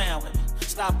 Stop playing with it.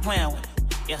 Stop playing with it.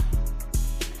 Yeah.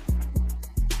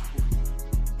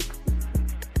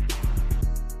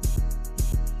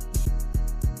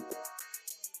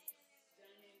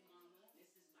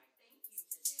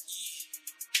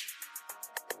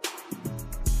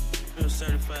 Real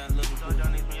certified looking for y'all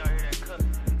niggas when y'all hear that cut.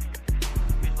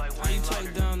 How you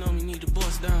talking down on me, need to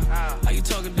bust down? How you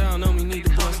talking down on me, need to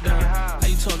bust down? How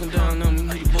you talking down on me,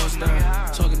 need to bust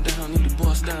down? Talking down, need to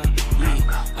bust down. Yeah.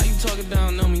 How you talking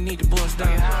down on me, need to bust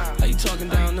down? How you talking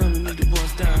down on me, need to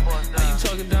bust down? How you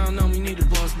talking down on me, need to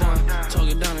bust down?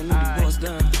 Talking down and need to bust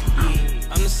down.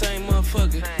 Yeah. I'm the same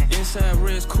motherfucker. Inside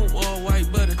red coupe, all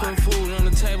white butter. Put food on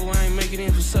the table, I ain't make it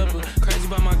in for supper. Crazy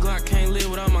about my Glock, can't live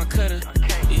without my cutter.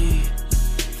 Yeah.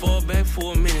 Fall back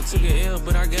for a minute, took an L,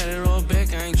 but I got it all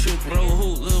back, I ain't trippin'. Bro,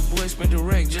 hoot, little boy spent the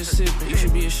rack, just sippin'. You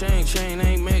should be ashamed, chain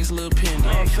ain't max, little pin.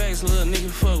 All facts, little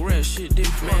nigga, fuck rap, shit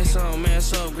different. Mass on,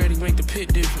 mass off, Grady make the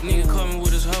pit different. Nigga call me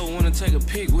with his hoe, wanna take a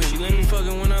pic with me. She let me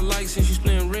fuckin' when I like, since you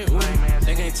splittin' rent with me.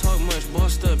 They can't talk much,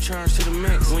 bossed up, charged to the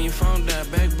max. When your phone die,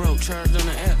 back broke, charged on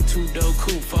the app. two-door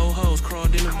coupe, 4 hoes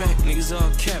crawled in the back. Niggas all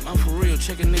cap, I'm for real.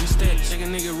 Check a nigga stats, check a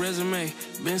nigga resume.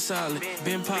 Been solid,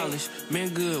 been polished, been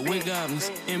good. With goblins,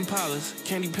 Impalas,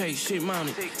 candy paste, shit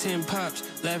mounted. 10 pops,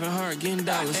 laughing hard, getting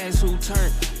dollars. Ask who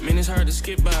turned, man, it's hard to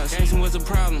skip by. Asking what's the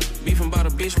problem, beefing about a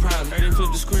bitch problem. Heard they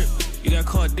flip the script. You got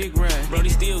caught dick ride. Brody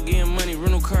still getting money,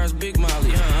 rental cars, big molly.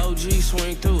 Yeah, OG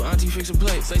swing through, auntie fix a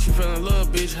plate. Say she fell in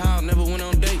love, bitch, how never went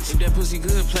on dates. If that pussy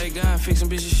good, play God, fixin'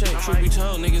 bitches shape. Truth be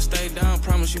told, niggas stay down,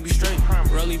 promise you be straight.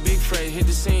 Rolly big freight, hit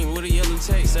the scene with a yellow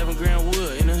tape. 7 grand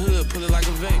wood in the hood, pull it like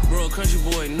a vape. Bro, country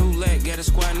boy, new lack, got a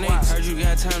squad Nates. Heard you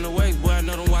got time to waste, boy, I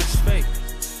know don't watch his fake.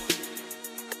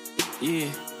 Yeah.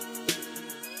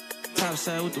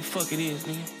 Topside, what the fuck it is,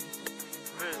 nigga?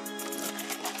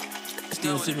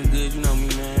 Still sipping good, you know me,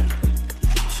 man.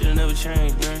 Should've never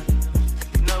changed, man.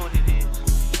 You know what it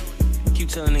is. Keep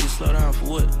telling niggas slow down for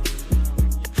what?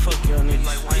 Fuck y'all niggas.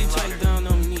 Like, why you talk down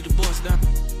on me, need the boss down.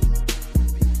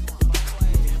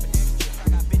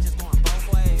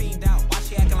 Why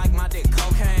she acting like my dick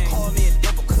cocaine? Call me a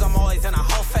dimple, cause I'm always in a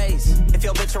whole phase. If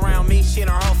your bitch around me, she in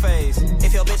her whole phase.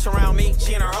 If your bitch around me,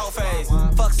 she in her whole phase.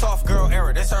 Fuck soft girl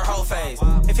error, this her whole phase.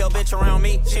 If your bitch around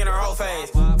me, she in her whole phase.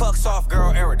 Fuck soft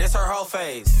girl error, this her whole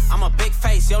phase. I'm a big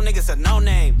face, yo niggas a no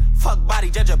name. Fuck body,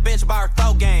 judge a bitch by her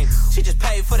throw game. She just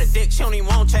paid for the dick, she don't even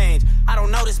want change. I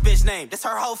don't know this bitch name, this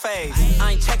her whole phase.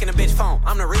 I ain't checking a bitch phone,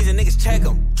 I'm the reason niggas check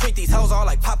them. Treat these hoes all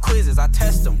like pop quizzes, I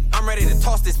test them. I'm ready to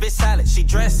toss this bitch salad, she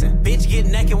dressing. Bitch get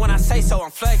naked when I say so,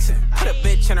 I'm flexing. Put a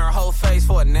bitch in her whole face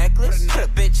for a necklace. Put a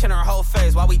bitch in her whole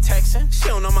face while we texting. She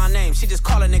don't know my name, she just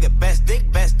call a nigga best dick,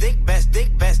 best dick, best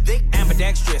dick, best dick.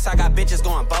 Ambidextrous, I got bitches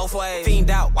going both ways.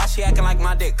 Fiend out, why she acting like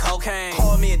my dick cocaine?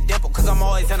 Call me a dimple, cause I'm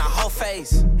always in a whole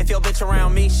face. If your bitch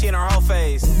around me, she in her whole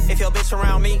phase. If your bitch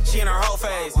around me, she in her whole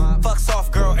phase. Fuck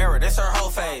soft girl error, this her whole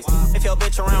phase. If your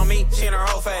bitch around me, she in her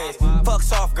whole phase. Fuck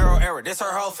soft girl error, this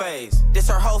her whole phase. This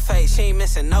her whole phase, she ain't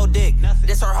missing no dick.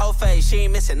 This her whole phase, she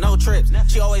ain't missing no trips.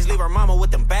 She always leave her mama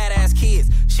with them badass kids.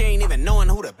 She ain't even knowing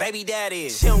who the baby dad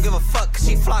is. She don't give a fuck cause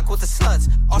she flock with the sluts.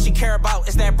 All she care about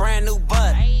is that brand new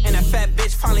butt. And that fat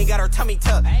bitch finally got her tummy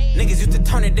tucked. Niggas used to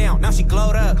turn it down, now she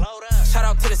glowed up. Shout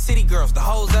out to the city girls, the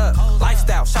hoes up.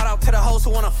 Lifestyle, shout out to the hoes who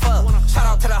wanna fuck. Shout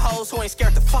out to the hoes who ain't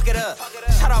scared to fuck it up.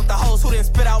 Shout out the hoes who didn't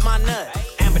spit out my nut.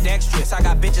 Ambidextrous, I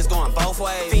got bitches going both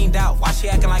ways. Fiend out, why she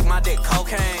acting like my dick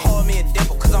cocaine? Call me a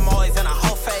dimple, cause I'm always in a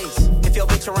whole face. If your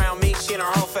bitch around me, she in her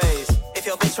whole phase. If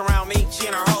your bitch around me, she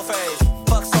in her whole phase.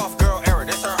 Fuck soft girl error,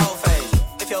 this her whole phase.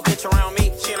 If your bitch around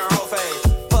me, she in her whole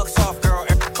phase. Fuck soft girl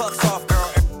error, fuck soft girl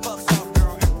error.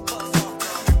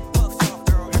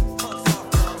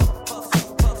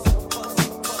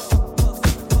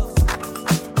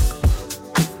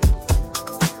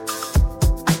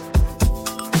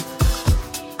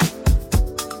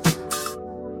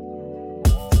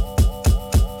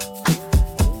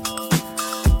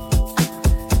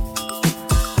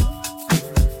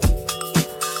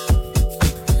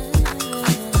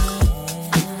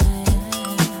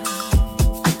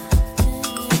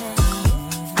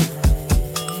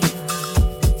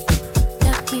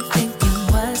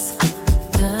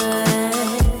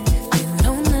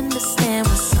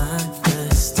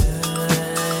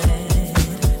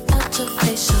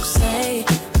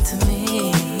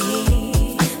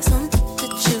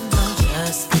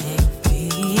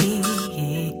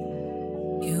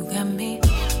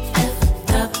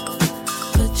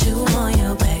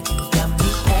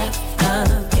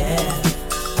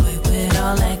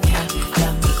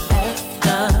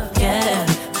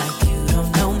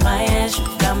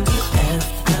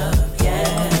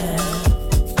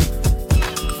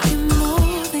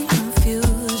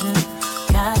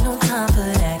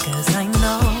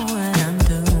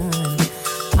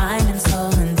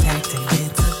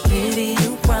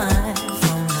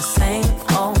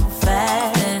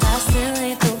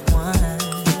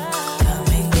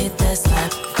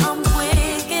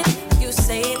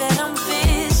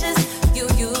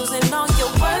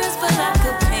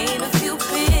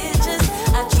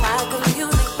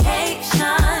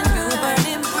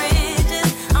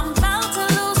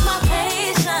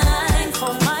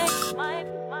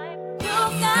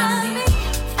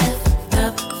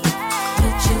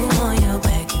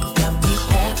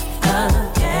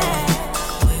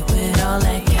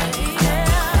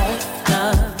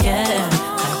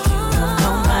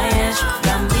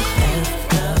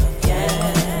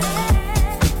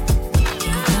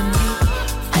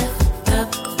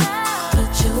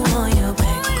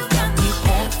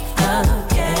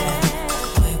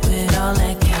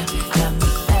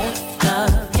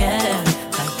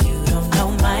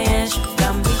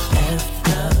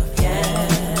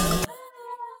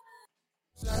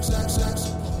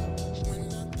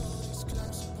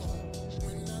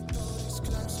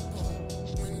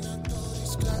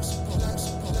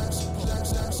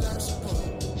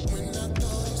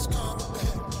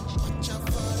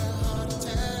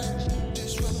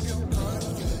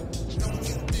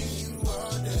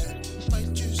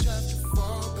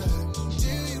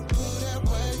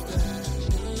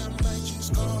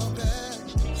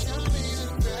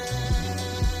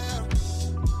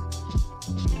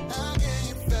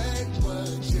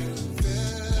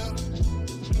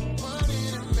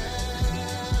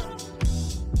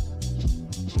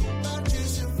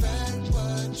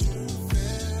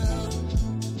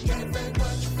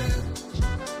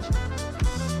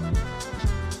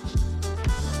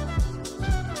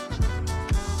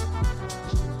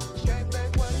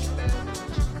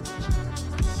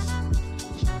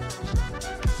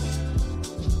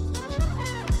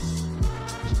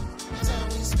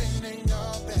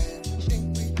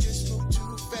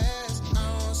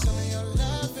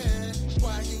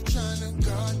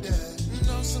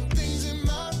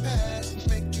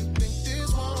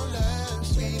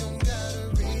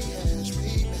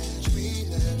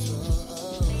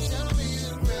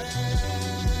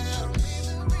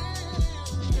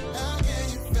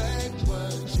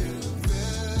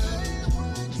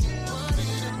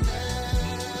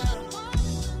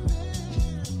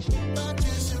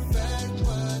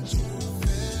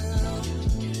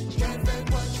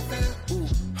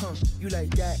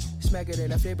 like that. Smack it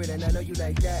and I flip it and I know you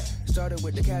like that. Started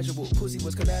with the casual, pussy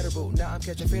was collateral. Now I'm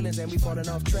catching feelings and we falling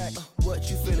off track. What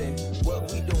you feeling? What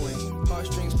we doing?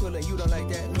 Heartstrings pulling, you don't like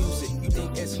that music. You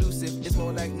think exclusive, it's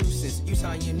more like nuisance. You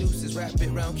tie your nooses, wrap it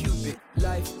round Cupid.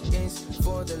 Life is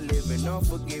for the living, all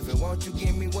forgiving. Won't you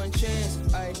give me one chance?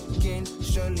 I can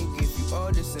surely give you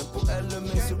all the simple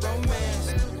elements of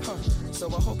romance. So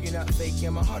I hope you're not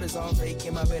faking. My heart is all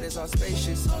vacant, my bed is all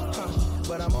spacious.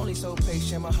 But I'm only so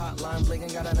patient. My hotline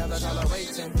blinking, got another dollar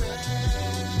waiting.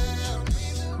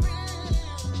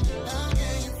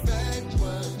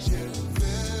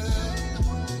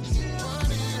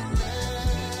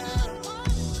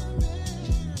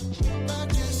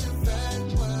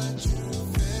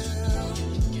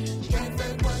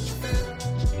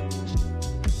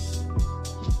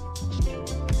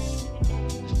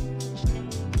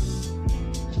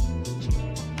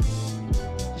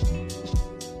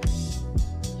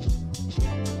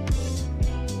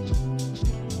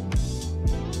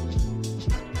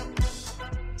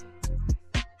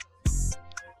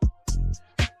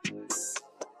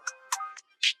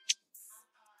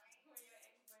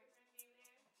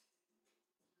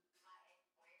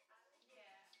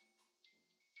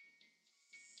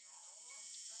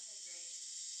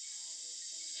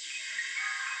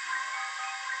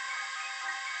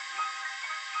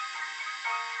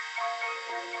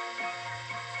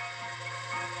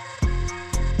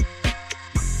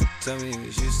 Tell me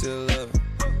is you still love her?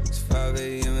 It's 5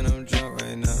 a.m. and I'm drunk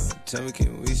right now. Tell me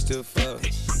can we still fuck?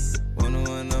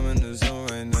 101, I'm in the zone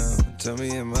right now. Tell me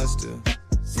am I still?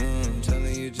 I'm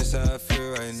telling you just how I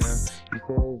feel right now. You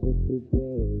say it's just the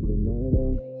days and I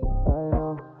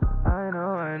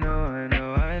know.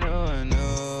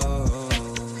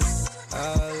 I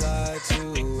lied to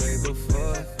you way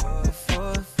before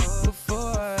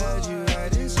I had you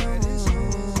right this home.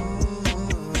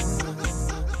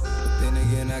 Then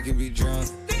again I can be drunk.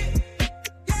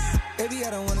 Baby,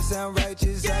 I don't wanna sound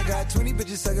righteous. I got 20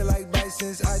 bitches sucking like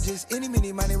bisons. I just any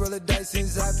mini money roll a dice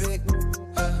since I pick.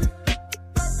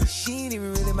 She ain't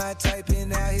even really my type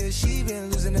in out here. She been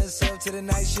losing herself to the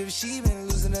night shift. She been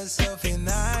losing herself and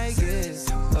I guess.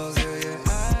 Oh girl, yeah,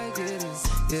 I get it.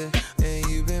 Yeah, and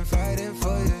you've been fighting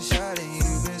for your shot and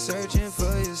you've been searching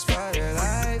for your spot. Girl,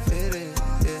 I fit it.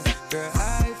 Yeah, girl,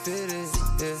 I fit it.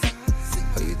 Yeah.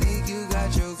 Oh, you think you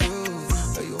got your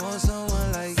groove? Or you want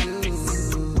someone like you?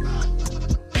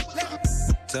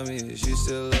 Tell me is you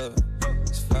still love her?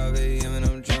 It's 5 a.m. and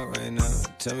I'm drunk right now.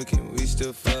 Tell me can we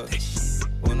still fuck?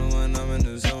 101, I'm in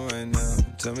the zone right now.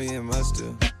 Tell me am I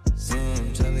still?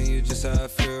 I'm telling you just how I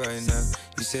feel right now.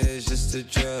 You say it's just the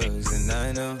drugs and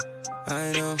I know.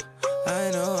 I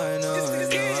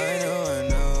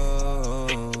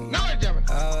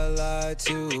lied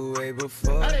to you way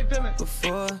before I had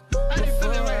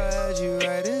you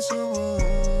right in some rooms.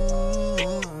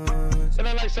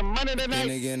 Feeling like some money tonight. Then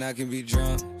again I can be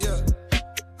drunk. Yeah.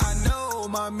 I know,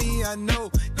 mommy, I know.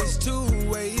 It's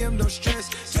 2 a.m. no stress.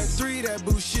 At 3 that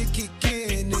bullshit kick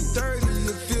in. And 30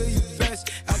 you feel you best.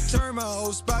 I turn my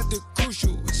whole spot to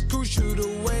crucial. It's crucial the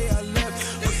way I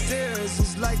left. Upstairs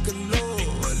is like a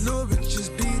little bit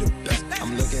just be the best.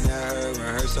 I'm looking at her and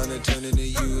her starting to turn into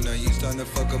you. Now you starting to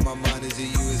fuck up my mind. Is it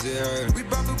you, is it her? We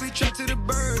probably trapped to the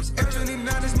burbs.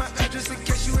 F29 is my address in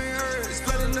case you ain't heard. It's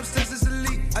flooding upstairs, it's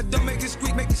elite. I don't make it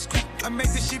squeak, make it squeak. I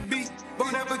make the shit beat.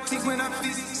 Bon appetit when I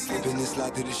feast. Slipping and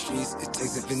slide through the streets. It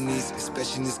takes a finesse,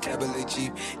 especially in this cabaret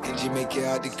Jeep. Engine make it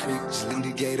out the creek. Just leave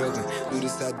the gate open. Do the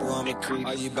side door, I'm a creep.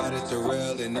 Are you about it to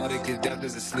rail? And all the kids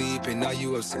doctors asleep. And are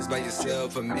you obsessed by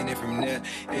yourself? A minute from there,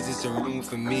 is this a room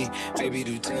for me? Baby,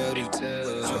 do tell.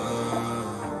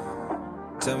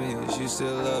 Tell me, is you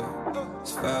still love her?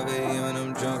 It's 5 a.m. and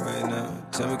I'm drunk right now.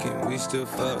 Tell me, can we still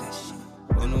fuck?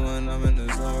 101, I'm in the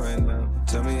zone right now.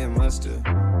 Tell me, am I still?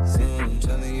 I'm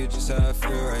telling you just how I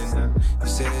feel right now. You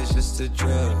say it's just the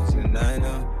drugs, and I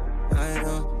know.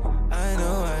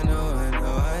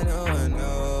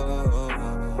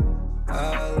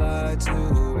 I lied to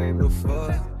you way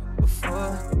before I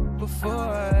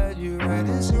had you right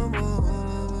in some rooms.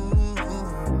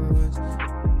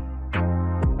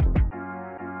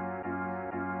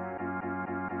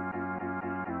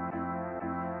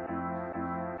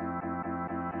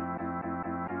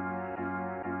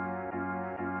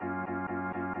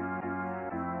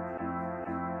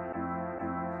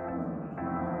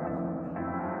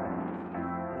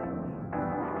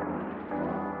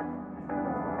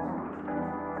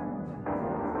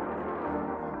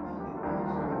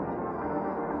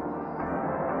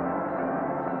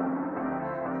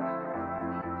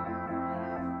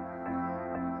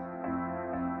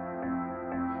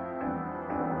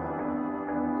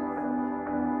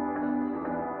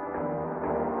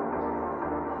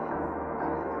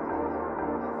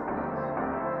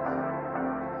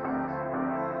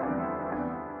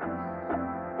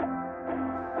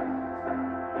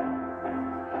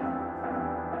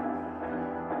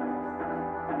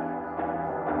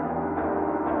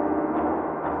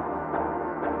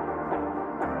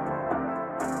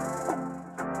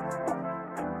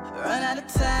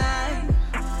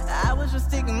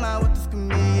 thinking about what this could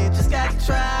mean. Just gotta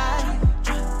try.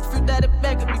 Fruit that it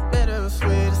back could be better. I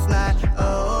swear it's not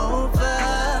over.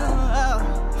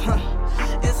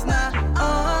 It's not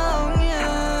on you.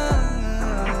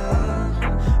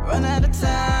 Run out of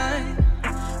time.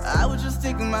 I was just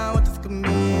thinking about what this could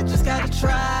mean. Just gotta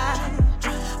try.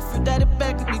 Fruit that it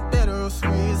back could be better. I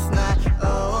swear it's not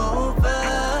over.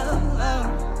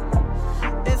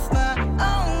 It's not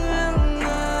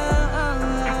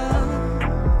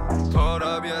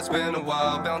it's been a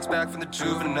while, bounce back from the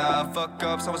juvenile. Fuck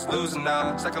ups, I was losing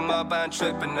now. Stack 'em up, I ain't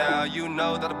tripping now. You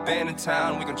know that I've been in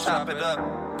town, we gon' chop it up.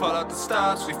 Pull out the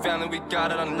stops, we family, we got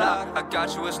it unlocked. I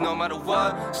got you, it's no matter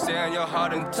what. Stay on your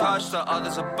heart and touch, the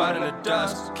others are biting the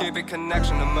dust. Keep it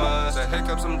connection to us, the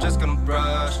hiccups I'm just gonna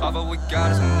brush. All that we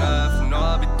got is enough, know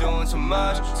I'll be doing too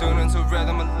much. Tune into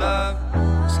rhythm of love.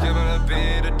 Skipping a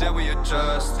beat, a day we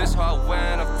adjust. This hard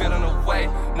when I'm feeling away.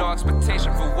 No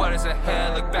expectation for what is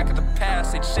ahead. Look back at the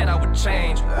past, say shit I would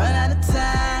change. Run out of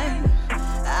time.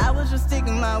 I was just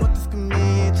thinking about what this could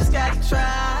mean. Just gotta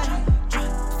try.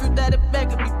 Fruit that it back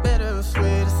could be better. I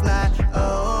swear it's not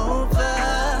over.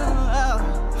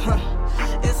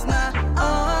 It's not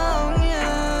on you.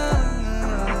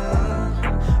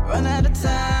 Run out of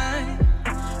time.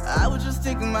 I was just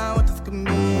thinking about what this could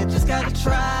mean. Just gotta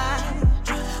try.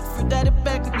 Fruit that it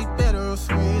back could be better. I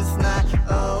swear it's not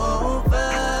over.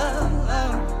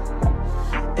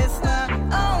 It's not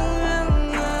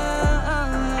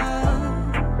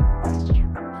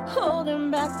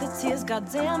holding back the tears,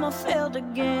 goddamn, I failed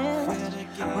again.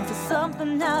 Went for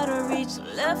something out of reach,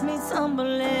 left me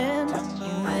tumbling.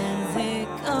 When's it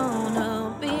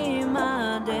gonna be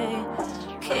my day?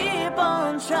 Keep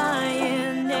on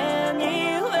trying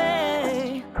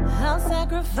anyway. I'll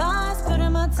sacrifice,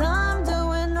 putting my time,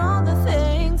 doing all the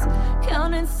things.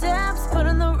 Counting steps,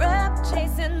 putting the rep,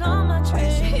 chasing all my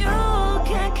dreams. You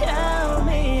can count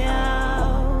me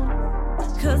out,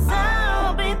 'cause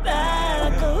I'll be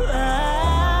back around.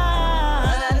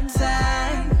 Run out of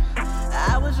time.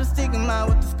 I was just thinking about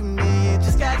what this could mean.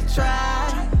 Just gotta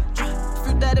try.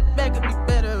 Fruit that it back could be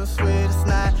better. I swear it's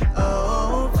not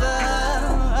over.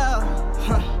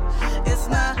 It's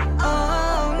not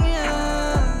on you.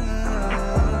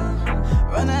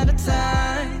 Run out of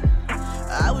time.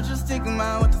 I was just thinking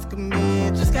about what this could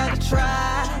mean. Just gotta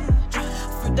try.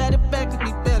 Fruit that it back could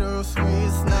be better. I swear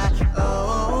it's not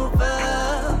over.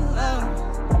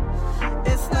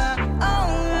 It's not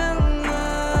on.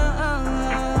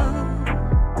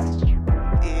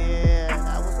 Yeah,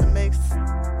 that was the mix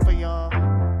for y'all.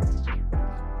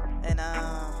 And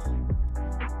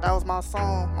that was my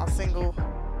song, my single.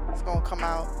 It's gonna come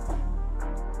out.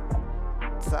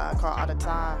 It's called Out of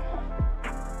Time,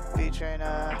 featuring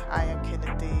I Am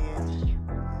Kennedy and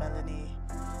Melanie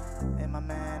and my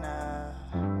man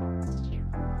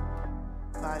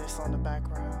Midas on the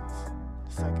background.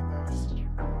 The second verse.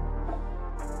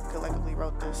 Collectively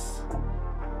wrote this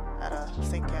at a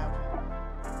sync camp.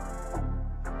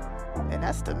 And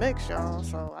that's the mix, y'all.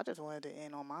 So I just wanted to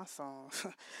end on my song.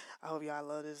 I hope y'all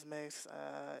love this mix.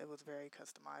 It was very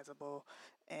customizable,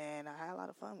 and I had a lot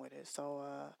of fun with it. So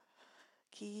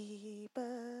keep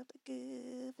up the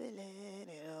good feeling,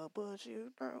 it'll push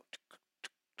you through.